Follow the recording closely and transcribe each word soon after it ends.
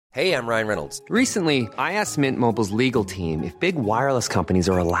Hey, I'm Ryan Reynolds. Recently, I asked Mint Mobile's legal team if big wireless companies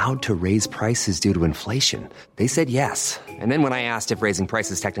are allowed to raise prices due to inflation. They said yes. And then when I asked if raising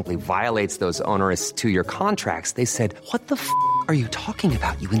prices technically violates those onerous two-year contracts, they said, "What the f*** are you talking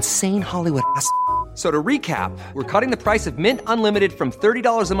about, you insane Hollywood ass?" So to recap, we're cutting the price of Mint Unlimited from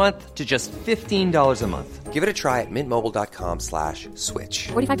 $30 a month to just $15 a month. Give it a try at mintmobile.com/switch.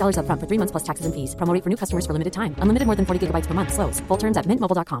 $45 up front for 3 months plus taxes and fees. Promo rate for new customers for limited time. Unlimited more than 40 gigabytes per month. Slows full terms at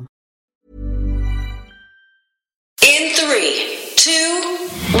mintmobile.com. In 3, 2,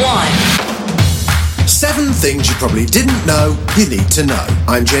 1. 7 things you probably didn't know you need to know.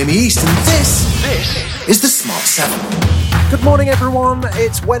 I'm Jamie East, and this is the Smart 7. Good morning, everyone.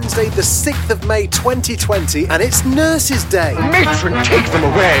 It's Wednesday, the 6th of May, 2020, and it's Nurses' Day. Matron, take them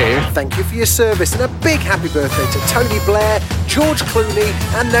away. Thank you for your service, and a big happy birthday to Tony Blair, George Clooney,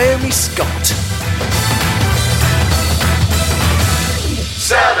 and Naomi Scott.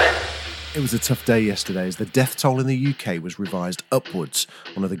 7. It was a tough day yesterday as the death toll in the UK was revised upwards.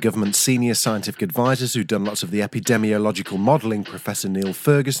 One of the government's senior scientific advisors who'd done lots of the epidemiological modelling, Professor Neil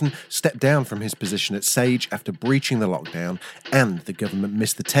Ferguson, stepped down from his position at SAGE after breaching the lockdown, and the government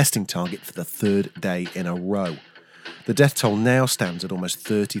missed the testing target for the 3rd day in a row. The death toll now stands at almost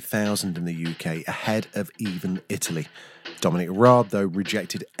 30,000 in the UK, ahead of even Italy. Dominic Raab, though,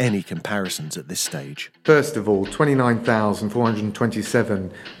 rejected any comparisons at this stage. First of all,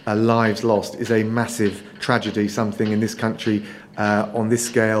 29,427 lives lost is a massive tragedy, something in this country on this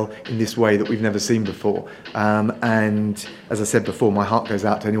scale, in this way that we've never seen before. And as I said before, my heart goes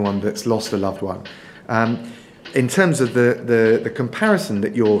out to anyone that's lost a loved one. In terms of the comparison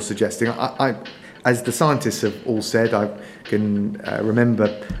that you're suggesting, I as the scientists have all said, I can remember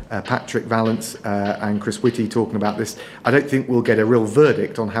Patrick Vallance and Chris Whitty talking about this. I don't think we'll get a real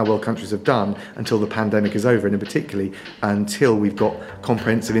verdict on how well countries have done until the pandemic is over, and particularly until we've got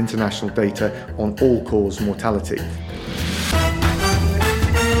comprehensive international data on all-cause mortality.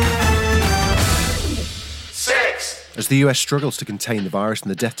 As the US struggles to contain the virus and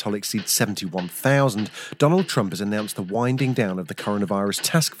the death toll exceeds 71,000, Donald Trump has announced the winding down of the coronavirus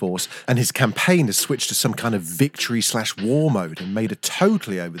task force, and his campaign has switched to some kind of victory/war mode and made a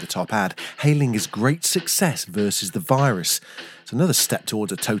totally over-the-top ad hailing his great success versus the virus. It's another step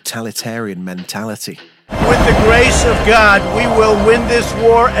towards a totalitarian mentality. With the grace of God, we will win this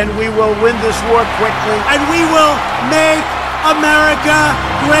war, and we will win this war quickly, and we will make America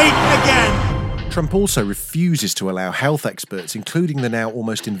great again. Trump also refuses to allow health experts, including the now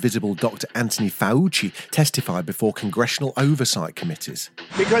almost invisible Dr. Anthony Fauci, testify before congressional oversight committees.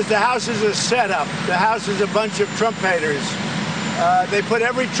 Because the House is a setup. The House is a bunch of Trump haters. They put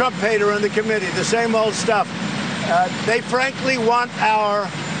every Trump hater on the committee, the same old stuff. They frankly want our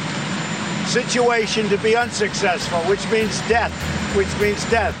situation to be unsuccessful, which means death,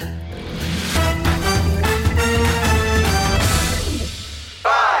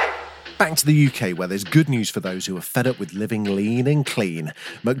 Back to the UK, where there's good news for those who are fed up with living lean and clean.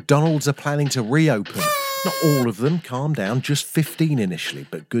 McDonald's are planning to reopen. Not all of them, calm down, just 15 initially,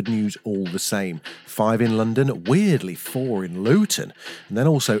 but good news all the same. 5 in London, weirdly 4 in Luton, and then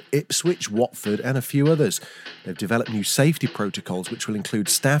also Ipswich, Watford and a few others. They've developed new safety protocols which will include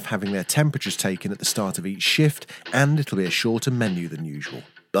staff having their temperatures taken at the start of each shift, and it'll be a shorter menu than usual.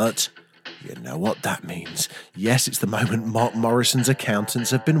 But you know what that means. Yes, it's the moment Mark Morrison's accountants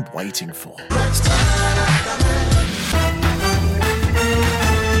have been waiting for.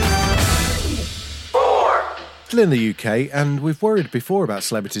 Still in the UK, and we've worried before about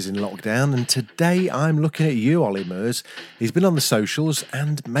celebrities in lockdown, and today I'm looking at you, Olly Murs. He's been on the socials,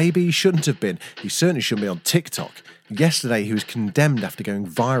 and maybe he shouldn't have been. He certainly shouldn't be on TikTok. Yesterday he was condemned after going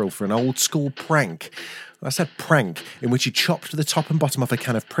viral for an old-school prank. I said prank, in which he chopped the top and bottom off a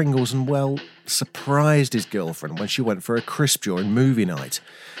can of Pringles and, well, surprised his girlfriend when she went for a crisp during movie night.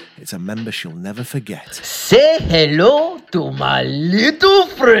 It's a member she'll never forget. Say hello to my little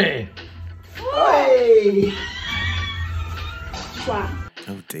friend. Hey.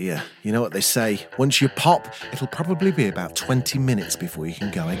 Oh dear, you know what they say, once you pop, it'll probably be about 20 minutes before you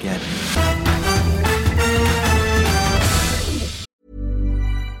can go again.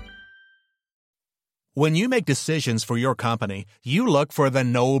 When you make decisions for your company, you look for the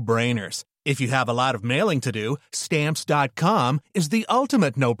no-brainers. If you have a lot of mailing to do, Stamps.com is the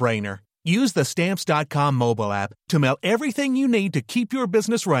ultimate no-brainer. Use the Stamps.com mobile app to mail everything you need to keep your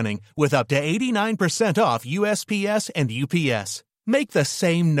business running with up to 89% off USPS and UPS. Make the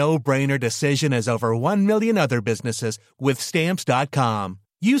same no-brainer decision as over 1 million other businesses with Stamps.com.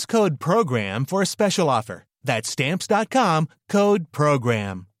 Use code PROGRAM for a special offer. That's Stamps.com, code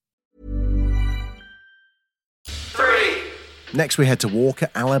PROGRAM. 3, Next we head to Walker,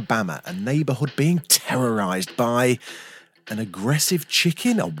 Alabama, a neighbourhood being terrorised by an aggressive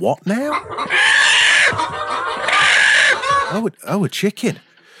chicken. A what now? Oh, a chicken.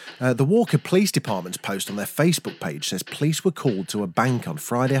 The Walker Police Department's post on their Facebook page says police were called to a bank on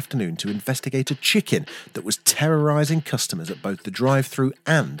Friday afternoon to investigate a chicken that was terrorising customers at both the drive-thru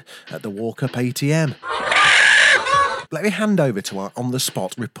and at the Walk-Up ATM. Let me hand over to our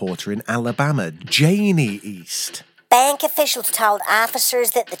on-the-spot reporter in Alabama, Janie East. Bank officials told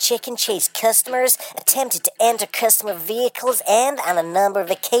officers that the chicken chased customers, attempted to enter customer vehicles, and on a number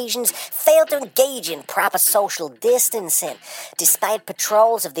of occasions failed to engage in proper social distancing. Despite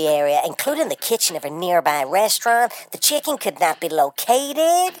patrols of the area, including the kitchen of a nearby restaurant, the chicken could not be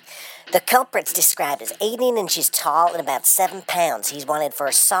located. The culprit's described as 18 inches tall and about 7 pounds. He's wanted for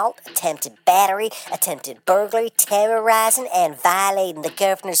assault, attempted battery, attempted burglary, terrorizing, and violating the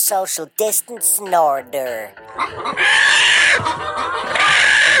governor's social distancing order.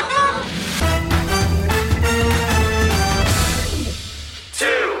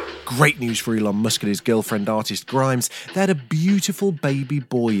 Great news for Elon Musk and his girlfriend artist Grimes. They had a beautiful baby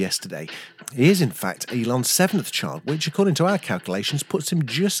boy yesterday. He is in fact Elon's 7th child, which according to our calculations puts him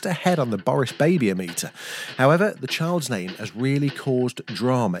just ahead on the Boris Babyometer. However, the child's name has really caused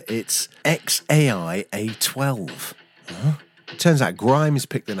drama. It's XAI A12. Huh? It turns out Grimes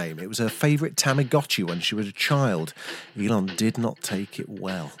picked the name. It was her favourite Tamagotchi when she was a child. Elon did not take it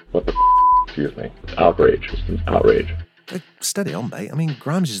well. What the excuse me? Outrage. It's outrage. Steady on, mate. I mean,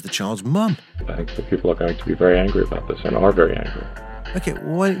 Grimes is the child's mum. I think that people are going to be very angry about this and are very angry. Okay,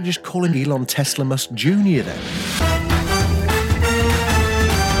 why don't you just call him Elon Tesla Musk Jr. then?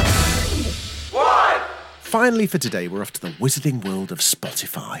 What? Finally for today, we're off to the wizarding world of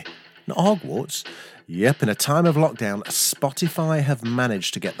Spotify. Not Hogwarts. Yep, in a time of lockdown, Spotify have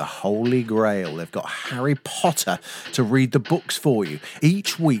managed to get the Holy Grail. They've got Harry Potter to read the books for you.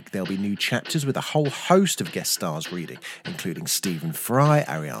 Each week there'll be new chapters with a whole host of guest stars reading, including Stephen Fry,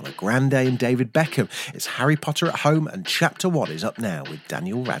 Ariana Grande and David Beckham. It's Harry Potter at Home and Chapter 1 is up now with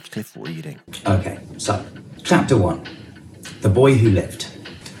Daniel Radcliffe reading. Okay, so, Chapter 1. The Boy Who Lived.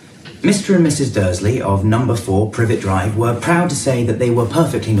 Mr. and Mrs. Dursley of number 4 Privet Drive were proud to say that they were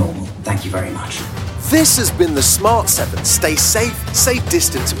perfectly normal. Thank you very much. This has been the Smart 7. Stay safe, stay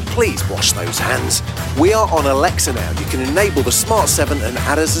distant, and please wash those hands. We are on Alexa now. You can enable the Smart 7 and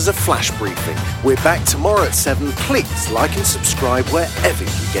add us as a flash briefing. We're back tomorrow at 7. Please like and subscribe wherever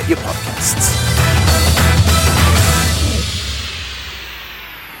you get your podcasts.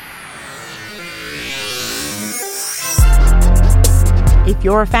 If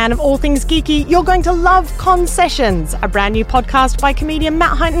you're a fan of all things geeky, you're going to love Concessions, a brand new podcast by comedian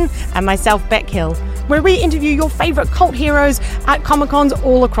Matt Hunton and myself, Beck Hill, where we interview your favourite cult heroes at Comic-Cons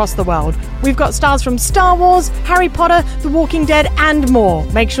all across the world. We've got stars from Star Wars, Harry Potter, The Walking Dead, and more.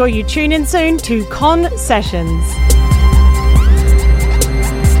 Make sure you tune in soon to Concessions.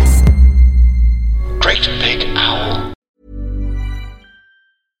 Great Big Owl.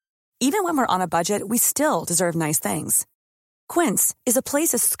 Even when we're on a budget, we still deserve nice things. Quince is a place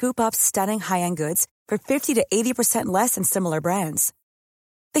to scoop up stunning high-end goods for 50 to 80% less than similar brands.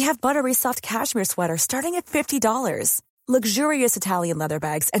 They have buttery soft cashmere sweaters starting at $50, luxurious Italian leather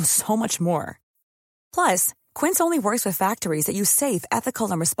bags, and so much more. Plus, Quince only works with factories that use safe,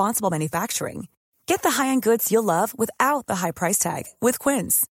 ethical, and responsible manufacturing. Get the high-end goods you'll love without the high price tag with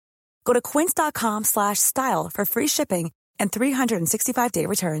Quince. Go to quince.com/style for free shipping and 365-day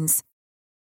returns.